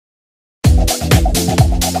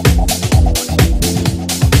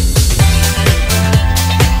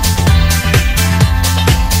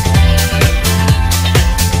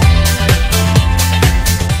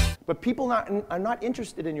But people are not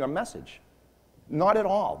interested in your message. Not at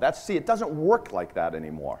all. See, it doesn't work like that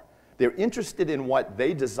anymore. They're interested in what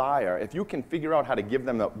they desire. If you can figure out how to give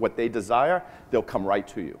them what they desire, they'll come right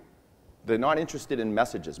to you. They're not interested in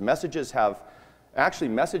messages. Messages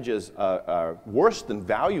are worse than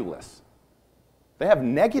valueless. They have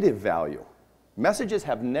negative value. Messages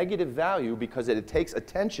have negative value because it takes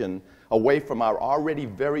attention away from our already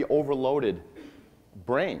very overloaded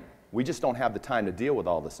brain. We just don't have the time to deal with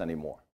all this anymore.